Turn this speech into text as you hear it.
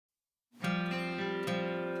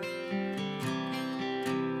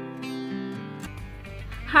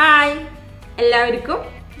Hi എല്ലാവർക്കും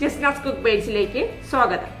ജസ്നാസ് കുക്ക്ബൈറ്റ്സിലേക്ക്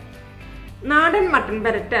സ്വാഗതം. നാടൻ മട്ടൺ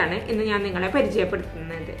പെരട്ടാണ് ഇന്ന് ഞാൻ നിങ്ങളെ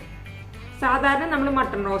പരിചയപ്പെടുത്തുന്നത്. സാധാരണ നമ്മൾ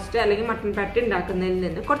മട്ടൺ റോസ്റ്റ് അല്ലെങ്കിൽ മട്ടൺ പെരട്ട് ഉണ്ടാക്കുന്നതിൽ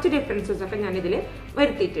നിന്ന് കുറച്ച് ഡിഫറൻസസ് ഒക്കെ ഞാൻ ഇതിൽ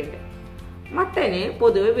വരുത്തിയിട്ടുണ്ട്. മട്ടന്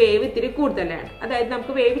പൊതുവെ വേവ് ഇത്തിരി കൂടുതലാണ്, അതായത്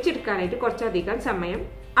നമുക്ക് വേവിച്ചെടുക്കാനായിട്ട് കുറച്ചധികം സമയം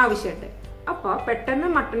ആവശ്യമുണ്ട്. അപ്പോൾ പെട്ടെന്ന്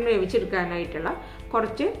മട്ടൺ വേവിച്ചെടുക്കാനായിട്ടുള്ള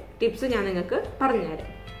കുറച്ച് ടിപ്സ് ഞാൻ നിങ്ങൾക്ക് പറഞ്ഞുതരാം.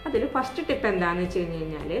 അതിൽ ഫസ്റ്റ് ടിപ്പ് എന്താണെന്ന് വെച്ച്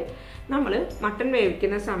കഴിഞ്ഞാൽ, നമ്മൾ മട്ടൺ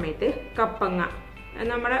വേവിക്കുന്ന സമയത്ത് കപ്പങ്ങ,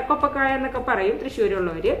 നമ്മുടെ കൊപ്പക്കായ എന്നൊക്കെ പറയും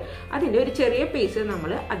തൃശ്ശൂരുള്ളവർ, അതിൻ്റെ ഒരു ചെറിയ പീസ്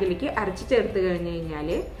നമ്മൾ അതിലേക്ക് അരച്ച് ചേർത്ത് കഴിഞ്ഞ് കഴിഞ്ഞാൽ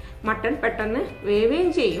മട്ടൺ പെട്ടെന്ന് വേവുകയും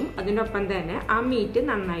ചെയ്യും, അതിനൊപ്പം തന്നെ ആ മീറ്റ്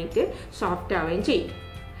നന്നായിട്ട് സോഫ്റ്റ് ആവുകയും ചെയ്യും.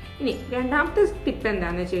 ഇനി രണ്ടാമത്തെ ടിപ്പ്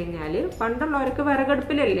എന്താണെന്ന് വെച്ച് കഴിഞ്ഞാൽ, പണ്ടുള്ളവർക്ക്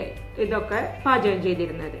വിറകടുപ്പിലല്ലേ ഇതൊക്കെ പാചകം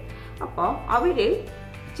ചെയ്തിരുന്നത്. അപ്പോൾ അവർ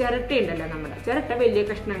ചിരട്ടയുണ്ടല്ലോ, നമ്മുടെ ചിരട്ട വലിയ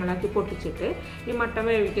കഷ്ണങ്ങളാക്കി പൊട്ടിച്ചിട്ട് ഈ മട്ടൻ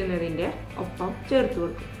വേവിക്കുന്നതിൻ്റെ ഒപ്പം ചേർത്ത്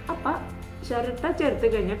കൊടുക്കും. അപ്പം ചിരട്ട ചേർത്ത്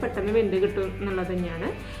കഴിഞ്ഞാൽ പെട്ടെന്ന് വെന്ത് കിട്ടും എന്നുള്ളത് തന്നെയാണ്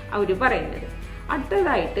അവർ പറയുന്നത്.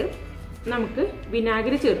 അടുത്തതായിട്ട് നമുക്ക്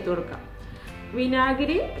വിനാഗിരി ചേർത്ത് കൊടുക്കാം.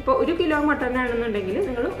 വിനാഗിരി ഇപ്പോൾ 1 കിലോ മട്ടൺ ആണെന്നുണ്ടെങ്കിൽ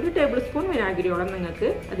നിങ്ങൾ 1 ടേബിൾ സ്പൂൺ വിനാഗിരിയോളം നിങ്ങൾക്ക്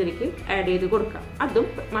അതിലേക്ക് ആഡ് ചെയ്ത് കൊടുക്കാം. അതും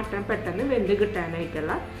മട്ടൺ പെട്ടെന്ന് വെന്ത്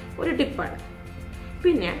കിട്ടാനായിട്ടുള്ള ഒരു ടിപ്പാണ്.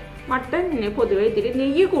 പിന്നെ മട്ടണിന് പൊതുവെ ഇതിൽ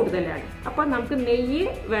നെയ്യ് കൂടുതലാണ്. അപ്പോൾ നമുക്ക് നെയ്യ്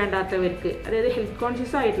വേണ്ടാത്തവർക്ക്, അതായത് ഹെൽത്ത്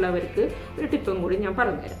കോൺഷ്യസ് ആയിട്ടുള്ളവർക്ക് ഒരു ടിപ്പും കൂടി ഞാൻ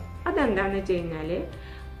പറഞ്ഞുതരാം. അതെന്താണെന്ന് വെച്ച് കഴിഞ്ഞാൽ,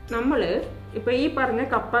 നമ്മൾ ഇപ്പോൾ ഈ പറഞ്ഞ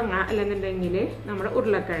കപ്പങ്ങ അല്ലെന്നുണ്ടെങ്കിൽ നമ്മുടെ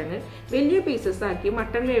ഉരുളക്കിഴങ്ങ് വലിയ പീസസ് ആക്കി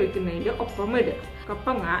മട്ടൺ വേവിക്കുന്നതിൻ്റെ ഒപ്പം ഇടുക.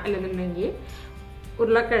 കപ്പങ്ങ അല്ലെന്നുണ്ടെങ്കിൽ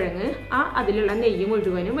ഉരുളക്കിഴങ്ങ് അതിലുള്ള നെയ്യ്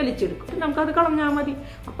മുഴുവനും വലിച്ചെടുക്കും, നമുക്കത് കളഞ്ഞാൽ മതി.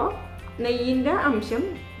 അപ്പോൾ നെയ്യിൻ്റെ അംശം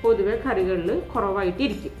പൊതുവെ കറികളിൽ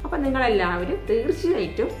കുറവായിട്ടിരിക്കും. അപ്പം നിങ്ങളെല്ലാവരും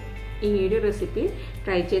തീർച്ചയായിട്ടും ഈ ഒരു റെസിപ്പി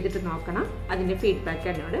ട്രൈ ചെയ്തിട്ട് നോക്കണം. അതിൻ്റെ ഫീഡ്ബാക്ക്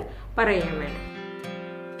എന്നോട് പറയാൻ വേണം.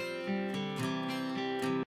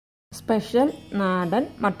 സ്പെഷ്യൽ നാടൻ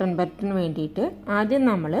മട്ടൺ പെരട്ടിന് വേണ്ടിയിട്ട് ആദ്യം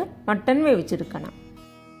നമ്മൾ മട്ടൺ വേവിച്ചെടുക്കണം.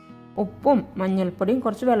 ഉപ്പും മഞ്ഞൾപ്പൊടിയും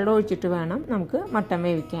കുറച്ച് വെള്ളം ഒഴിച്ചിട്ട് വേണം നമുക്ക് മട്ടൺ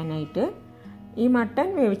വേവിക്കാനായിട്ട്. ഈ മട്ടൺ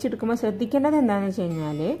വേവിച്ചെടുക്കുമ്പോൾ ശ്രദ്ധിക്കേണ്ടത് എന്താണെന്ന് വെച്ച്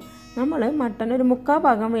കഴിഞ്ഞാൽ, നമ്മൾ മട്ടൺ ഒരു 3/4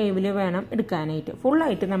 ഭാഗം വേവിൽ വേണം എടുക്കാനായിട്ട്.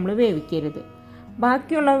 ഫുള്ളായിട്ട് നമ്മൾ വേവിക്കരുത്.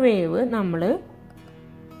 ബാക്കിയുള്ള വേവ് നമ്മൾ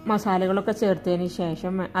മസാലകളൊക്കെ ചേർത്തതിന്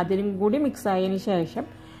ശേഷം അതിലും കൂടി മിക്സ് ആയതിന് ശേഷം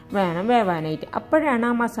വേണം വേവാനായിട്ട്. അപ്പോഴാണ്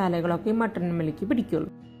ആ മസാലകളൊക്കെ ഈ മട്ടണിലേക്ക് പിടിക്കുള്ളൂ.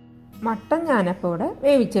 മട്ടൺ ഞാനപ്പോൾ ഇവിടെ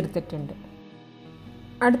വേവിച്ചെടുത്തിട്ടുണ്ട്.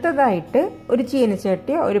 അടുത്തതായിട്ട് ഒരു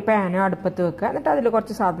ചീനച്ചട്ടിയോ ഒരു പാനോ അടുപ്പത്ത് വെക്കുക. എന്നിട്ട് അതിൽ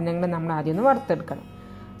കുറച്ച് സാധനങ്ങൾ നമ്മൾ ആദ്യം ഒന്ന് വറുത്തെടുക്കണം.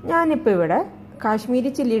 ഞാനിപ്പോൾ ഇവിടെ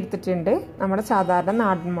കാശ്മീരി ചില്ലി എടുത്തിട്ടുണ്ട്, നമ്മുടെ സാധാരണ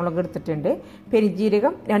നാടൻ മുളക് എടുത്തിട്ടുണ്ട്,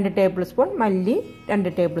 പെരുംജീരകം 2 ടേബിൾ സ്പൂൺ, മല്ലി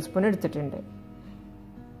 2 ടേബിൾ സ്പൂൺ എടുത്തിട്ടുണ്ട്.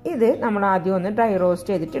 ഇത് നമ്മൾ ആദ്യം ഒന്ന് ഡ്രൈ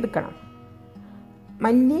റോസ്റ്റ് ചെയ്തിട്ട് എടുക്കണം.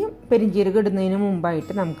 മല്ലിയും പെരുംജീരകം ഇടുന്നതിന്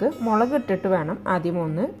മുമ്പായിട്ട് നമുക്ക് മുളക് ഇട്ടിട്ട് വേണം ആദ്യം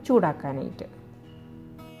ഒന്ന് ചൂടാക്കാനായിട്ട്.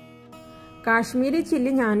 കാശ്മീരി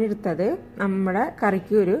ചില്ലി ഞാനെടുത്തത് നമ്മുടെ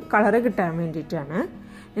കറിക്ക് ഒരു കളറ് കിട്ടാൻ വേണ്ടിയിട്ടാണ്.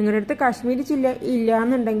 നിങ്ങളുടെ അടുത്ത് കാശ്മീരി ചില്ലി ഇല്ല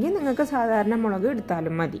എന്നുണ്ടെങ്കിൽ നിങ്ങൾക്ക് സാധാരണ മുളക്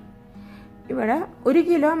എടുത്താലും മതി. ഇവിടെ 1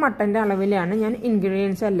 കിലോ മട്ടൻ്റെ അളവിലാണ് ഞാൻ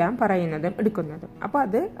ഇൻഗ്രീഡിയൻസ് എല്ലാം പറയുന്നതും എടുക്കുന്നതും. അപ്പോൾ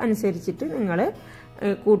അത് അനുസരിച്ചിട്ട് നിങ്ങൾ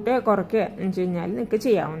കൂട്ടുക കുറയ്ക്കുക എന്ന് വെച്ച് കഴിഞ്ഞാൽ നിങ്ങൾക്ക്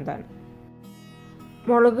ചെയ്യാവുന്നതാണ്.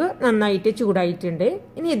 മുളക് നന്നായിട്ട് ചൂടായിട്ടുണ്ട്.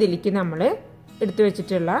 ഇനി ഇതിലേക്ക് നമ്മൾ എടുത്തു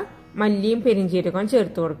വെച്ചിട്ടുള്ള മല്ലിയും പെരുംജീരകവും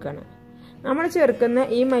ചേർത്ത് കൊടുക്കുകയാണ്. നമ്മൾ ചേർക്കുന്ന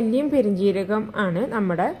ഈ മല്ലിയും പെരുംജീരകം ആണ്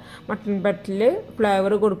നമ്മുടെ മട്ടൺ പെരട്ടിൽ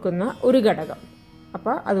ഫ്ലേവർ കൊടുക്കുന്ന ഒരു ഘടകം.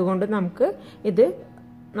 അപ്പോൾ അതുകൊണ്ട് നമുക്ക് ഇത്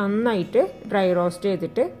നന്നായിട്ട് ഡ്രൈ റോസ്റ്റ്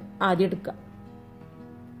ചെയ്തിട്ട് ആദ്യം എടുക്കാം.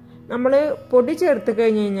 നമ്മൾ പൊടി ചേർത്ത്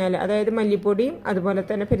കഴിഞ്ഞ് കഴിഞ്ഞാൽ, അതായത് മല്ലിപ്പൊടിയും അതുപോലെ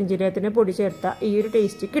തന്നെ പെരുംജീരകത്തിൻ്റെ പൊടി ചേർത്താൽ ഈ ഒരു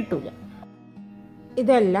ടേസ്റ്റ് കിട്ടൂല.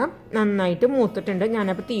 ഇതെല്ലാം നന്നായിട്ട് മൂത്തിട്ടുണ്ട്.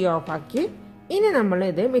 ഞാനപ്പോൾ തീ ഓഫാക്കി. ഇനി നമ്മൾ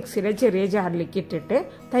ഇത് മിക്സിയിലെ ചെറിയ ജാറിലേക്ക് ഇട്ടിട്ട്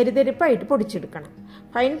തരിതരിപ്പായിട്ട് പൊടിച്ചെടുക്കണം.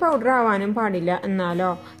 ഫൈൻ പൗഡർ ആവാനും പാടില്ല,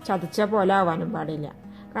 എന്നാലോ ചതച്ച പോലെ ആവാനും പാടില്ല.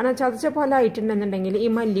 കാരണം ചതച്ച പോലെ ആയിട്ടുണ്ടെന്നുണ്ടെങ്കിൽ ഈ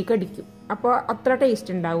മല്ലി കടിക്കും. അപ്പോൾ അത്ര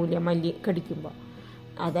ടേസ്റ്റ് ഉണ്ടാവില്ല മല്ലി കടിക്കുമ്പോൾ.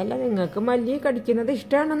 അതല്ല, നിങ്ങൾക്ക് മല്ലി കടിക്കുന്നത്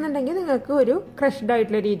ഇഷ്ടമാണെന്നുണ്ടെങ്കിൽ നിങ്ങൾക്ക് ഒരു ക്രഷ്ഡ്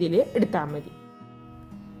ആയിട്ടുള്ള രീതിയിൽ എടുത്താൽ മതി.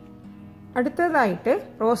 അടുത്തതായിട്ട്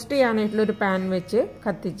റോസ്റ്റ് ചെയ്യാനായിട്ടുള്ളൊരു പാൻ വെച്ച്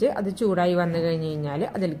കത്തിച്ച് അത് ചൂടായി വന്നു കഴിഞ്ഞ് കഴിഞ്ഞാൽ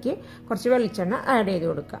അതിലേക്ക് കുറച്ച് വെളിച്ചെണ്ണ ആഡ് ചെയ്ത്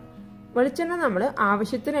കൊടുക്കാം. വെളിച്ചെണ്ണ നമ്മൾ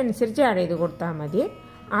ആവശ്യത്തിനനുസരിച്ച് ആഡ് ചെയ്ത് കൊടുത്താൽ മതി.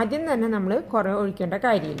 ആദ്യം തന്നെ നമ്മൾ കുറേ ഒഴിക്കേണ്ട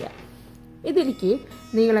കാര്യമില്ല. ഇതിലേക്ക്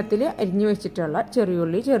നീളത്തിൽ അരിഞ്ഞു വെച്ചിട്ടുള്ള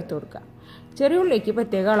ചെറിയുള്ളി ചേർത്ത് കൊടുക്കുക. ചെറിയുള്ളിക്ക്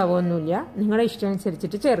പ്രത്യേക അളവൊന്നുമില്ല, നിങ്ങളുടെ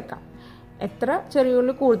ഇഷ്ടമനുസരിച്ചിട്ട് ചേർക്കാം. എത്ര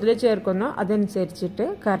ചെറിയുള്ളി കൂടുതൽ ചേർക്കുന്നോ അതനുസരിച്ചിട്ട്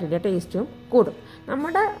കറിയുടെ ടേസ്റ്റും കൂടും.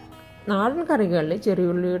 നമ്മുടെ നാടൻ കറികളിൽ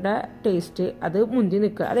ചെറിയുള്ളിയുടെ ടേസ്റ്റ് അത് മുന്തി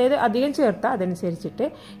നിൽക്കുക, അതായത് അധികം ചേർത്താൽ അതനുസരിച്ചിട്ട്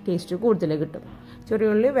ടേസ്റ്റ് കൂടുതൽ കിട്ടും.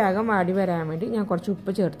 ചെറിയുള്ളി വേഗം വാടി വരാൻ വേണ്ടി ഞാൻ കുറച്ച്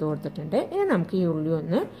ഉപ്പ് ചേർത്ത് കൊടുത്തിട്ടുണ്ട്. ഇനി നമുക്ക് ഈ ഉള്ളി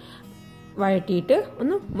ഒന്ന് വഴറ്റിയിട്ട്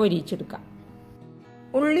ഒന്ന് മൊരിയിച്ചെടുക്കാം.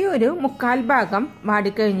 ഉള്ളി ഒരു 1/4 ഭാഗം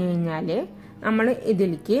വാടിക്കഴിഞ്ഞ് കഴിഞ്ഞാൽ നമ്മൾ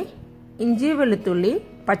ഇതിലേക്ക് ഇഞ്ചി വെളുത്തുള്ളി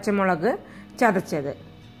പച്ചമുളക് ചതച്ചത്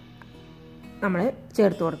നമ്മൾ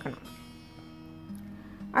ചേർത്ത് കൊടുക്കണം.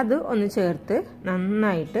 അത് ഒന്ന് ചേർത്ത്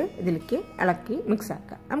നന്നായിട്ട് ഇതിലേക്ക് ഇളക്കി മിക്സ്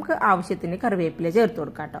ആക്കുക. നമുക്ക് ആവശ്യത്തിന് കറിവേപ്പില ചേർത്ത്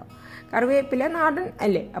കൊടുക്കാം കേട്ടോ. കറിവേപ്പില നാടൻ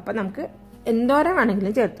അല്ലേ, അപ്പം നമുക്ക് എന്തോരം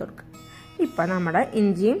വേണമെങ്കിലും ചേർത്ത് കൊടുക്കാം. ഇപ്പം നമ്മുടെ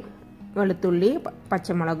ഇഞ്ചിയും വെളുത്തുള്ളി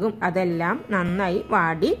പച്ചമുളകും അതെല്ലാം നന്നായി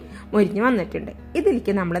വാടി മൊരിഞ്ഞ് വന്നിട്ടുണ്ട്.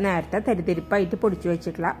 ഇതിലേക്ക് നമ്മൾ നേരത്തെ തരിതരിപ്പായിട്ട് പൊടിച്ചു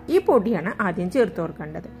വെച്ചിട്ടുള്ള ഈ പൊടിയാണ് ആദ്യം ചേർത്ത്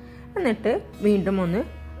കൊടുക്കേണ്ടത്. എന്നിട്ട് വീണ്ടും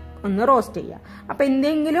ഒന്ന് റോസ്റ്റ് ചെയ്യുക. അപ്പം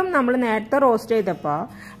എന്തെങ്കിലും നമ്മൾ നേരത്തെ റോസ്റ്റ് ചെയ്തപ്പോൾ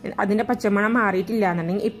അതിൻ്റെ പച്ചമണം മാറിയിട്ടില്ല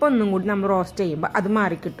എന്നുണ്ടെങ്കിൽ ഇപ്പം ഒന്നും കൂടി നമ്മൾ റോസ്റ്റ് ചെയ്യുമ്പോൾ അത്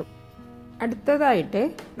മാറിക്കിട്ടും. അടുത്തതായിട്ട്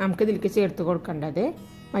നമുക്കിതിലേക്ക് ചേർത്ത് കൊടുക്കേണ്ടത്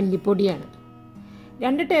മല്ലിപ്പൊടിയാണ്.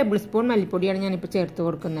 2 ടേബിൾ സ്പൂൺ മല്ലിപ്പൊടിയാണ് ഞാനിപ്പോൾ ചേർത്ത്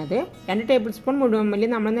കൊടുക്കുന്നത്. 2 ടേബിൾ സ്പൂൺ മുഴുവൻ മല്ലി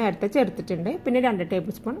നമ്മൾ നേരത്തെ ചേർത്തിട്ടുണ്ട്. പിന്നെ 2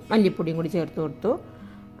 ടേബിൾ സ്പൂൺ മല്ലിപ്പൊടിയും കൂടി ചേർത്ത് കൊടുത്തു.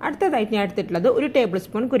 അടുത്തതായിട്ട് ഞാൻ എടുത്തിട്ടുള്ളത് 1 ടേബിൾ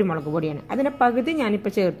സ്പൂൺ കുരുമുളക് പൊടിയാണ്. അതിൻ്റെ പകുതി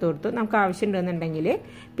ഞാനിപ്പോൾ ചേർത്ത് കൊടുത്തു. നമുക്ക് ആവശ്യമുണ്ടെന്നുണ്ടെങ്കിൽ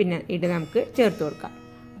പിന്നെ ഇത് നമുക്ക് ചേർത്ത് കൊടുക്കാം.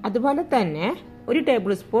 അതുപോലെ തന്നെ 1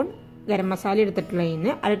 table spoon garam masala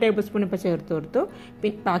എടുത്തിട്ടുള്ളതിന് 1/2 table spoon ഇപ്പോൾ ചേർത്ത് കൊടുത്തു.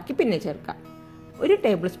 ബാക്കി പിന്നെ ചേർക്കാം. 1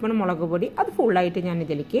 ടേബിൾ സ്പൂൺ മുളക് പൊടി അത് ഫുള്ളായിട്ട് ഞാൻ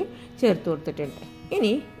ഇതിലേക്ക് ചേർത്ത് കൊടുത്തിട്ടുണ്ട്.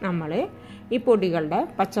 ഇനി നമ്മൾ ഈ പൊടികളുടെ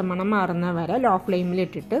പച്ചമണം മാറുന്ന വരെ ലോ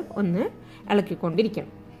ഫ്ലെയിമിലിട്ടിട്ട് ഒന്ന്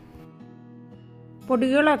ഇളക്കിക്കൊണ്ടിരിക്കണം.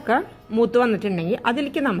 പൊടികളൊക്കെ മൂത്ത് വന്നിട്ടുണ്ടെങ്കിൽ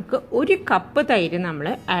അതിലേക്ക് നമുക്ക് 1 കപ്പ് തൈര് നമ്മൾ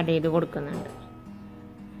ആഡ് ചെയ്ത് കൊടുക്കുന്നുണ്ട്.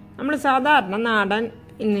 നമ്മൾ സാധാരണ നാടൻ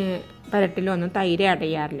പെരട്ടിലൊന്നും തൈര് ആഡ്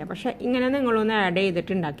ചെയ്യാറില്ല. പക്ഷെ ഇങ്ങനെ നിങ്ങളൊന്ന് ആഡ്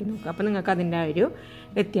ചെയ്തിട്ട് ഉണ്ടാക്കി നോക്കുക. അപ്പോൾ നിങ്ങൾക്ക് അതിൻ്റെ ഒരു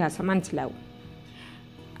വ്യത്യാസം മനസ്സിലാവും.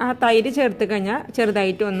 ആ തൈര് ചേർത്ത് കഴിഞ്ഞാൽ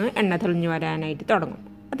ചെറുതായിട്ട് ഒന്ന് എണ്ണ തെളിഞ്ഞു വരാനായിട്ട് തുടങ്ങും.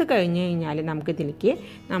 അത് കഴിഞ്ഞ് കഴിഞ്ഞാൽ നമുക്കിതിലേക്ക്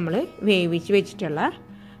നമ്മൾ വേവിച്ച് വെച്ചിട്ടുള്ള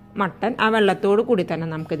മട്ടൻ ആ വെള്ളത്തോട് കൂടി തന്നെ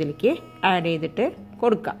നമുക്കിതിലേക്ക് ആഡ് ചെയ്തിട്ട്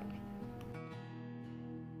കൊടുക്കാം.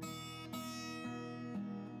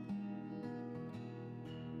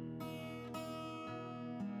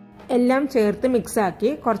 എല്ലാം ചേർത്ത് മിക്സാക്കി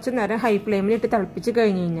കുറച്ച് നേരം ഹൈ ഫ്ലെയിമിലിട്ട് തിളപ്പിച്ച്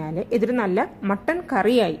കഴിഞ്ഞ് കഴിഞ്ഞാൽ ഇതൊരു നല്ല മട്ടൻ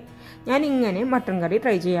കറിയായി. ഞാൻ ഇങ്ങനെ മട്ടൻ കറി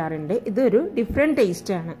ട്രൈ ചെയ്യാറുണ്ട്. ഇതൊരു ഡിഫറെൻറ്റ്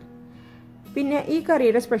ടേസ്റ്റാണ്. പിന്നെ ഈ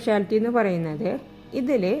കറിയുടെ സ്പെഷ്യാലിറ്റി എന്ന് പറയുന്നത്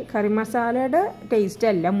ഇതിൽ കറി മസാലയുടെ ടേസ്റ്റ്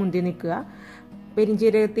അല്ല മുന്തി നിൽക്കുക.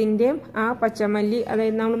 പെരിഞ്ചീരകത്തിൻ്റെയും ആ പച്ചമല്ലി,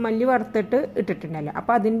 അതായത് നമ്മൾ മല്ലി വറുത്തിട്ട് ഇട്ടിട്ടുണ്ടല്ലോ,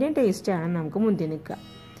 അപ്പോൾ അതിൻ്റെയും ടേസ്റ്റാണ് നമുക്ക് മുന്തി നിൽക്കുക.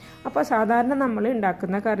 അപ്പോൾ സാധാരണ നമ്മൾ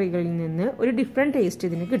ഉണ്ടാക്കുന്ന കറികളിൽ നിന്ന് ഒരു ഡിഫറെൻറ്റ് ടേസ്റ്റ്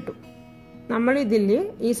ഇതിന് കിട്ടും. നമ്മളിതിൽ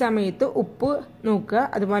ഈ സമയത്ത് ഉപ്പ് നോക്കുക,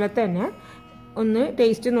 അതുപോലെ തന്നെ ഒന്ന്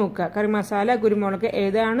ടേസ്റ്റ് നോക്കുക. കറി മസാല കുരുമുളക്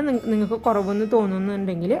ഏതാണ് നിങ്ങൾക്ക് കുറവെന്ന്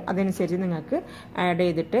തോന്നുന്നുണ്ടെങ്കിൽ അതനുസരിച്ച് നിങ്ങൾക്ക് ആഡ്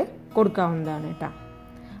ചെയ്തിട്ട് കൊടുക്കാവുന്നതാണ് കേട്ടോ.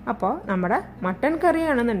 അപ്പോൾ നമ്മുടെ മട്ടൻ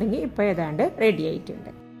കറിയാണെന്നുണ്ടെങ്കിൽ ഇപ്പോൾ ഏതാണ്ട് റെഡി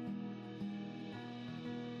ആയിട്ടുണ്ട്.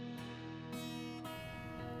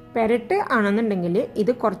 പെരട്ട് ആണെന്നുണ്ടെങ്കിൽ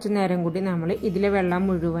ഇത് കുറച്ച് നേരം കൂടി നമ്മൾ ഇതിലെ വെള്ളം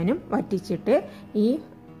മുഴുവനും വറ്റിച്ചിട്ട് ഈ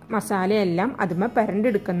മസാലയെല്ലാം അതുമ്മ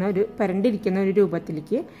പരണ്ടിരിക്കുന്ന ഒരു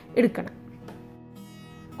രൂപത്തിലേക്ക് എടുക്കണം.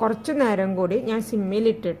 കുറച്ച് നേരം കൂടി ഞാൻ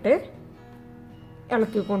സിമ്മിലിട്ടിട്ട്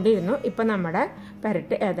ഇളക്കിക്കൊണ്ടിരുന്നു. ഇപ്പം നമ്മുടെ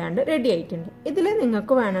പെരട്ട് ഏതാണ്ട് റെഡി ആയിട്ടുണ്ട്. ഇതിൽ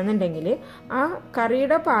നിങ്ങൾക്ക് വേണമെന്നുണ്ടെങ്കിൽ ആ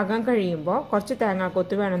കറിയുടെ പാകം കഴിയുമ്പോൾ കുറച്ച്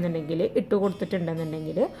തേങ്ങാക്കൊത്ത് വേണമെന്നുണ്ടെങ്കിൽ ഇട്ട്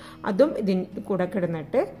കൊടുത്തിട്ടുണ്ടെന്നുണ്ടെങ്കിൽ അതും ഇതിന് കൂടെ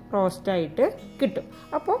കിടന്നിട്ട് റോസ്റ്റായിട്ട് കിട്ടും.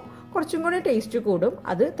 അപ്പോൾ കുറച്ചും കൂടി ടേസ്റ്റ് കൂടും.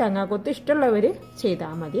 അത് തേങ്ങാക്കൊത്ത് ഇഷ്ടമുള്ളവർ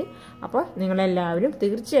ചെയ്താൽ മതി. അപ്പോൾ നിങ്ങളെല്ലാവരും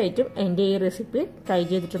തീർച്ചയായിട്ടും എൻ്റെ ഈ റെസിപ്പി ട്രൈ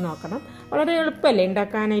ചെയ്തിട്ട് നോക്കണം. വളരെ എളുപ്പമല്ലേ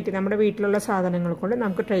ഉണ്ടാക്കാനായിട്ട്. നമ്മുടെ വീട്ടിലുള്ള സാധനങ്ങൾ കൊണ്ട്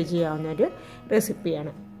നമുക്ക് ട്രൈ ചെയ്യാവുന്ന ഒരു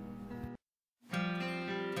റെസിപ്പിയാണ്.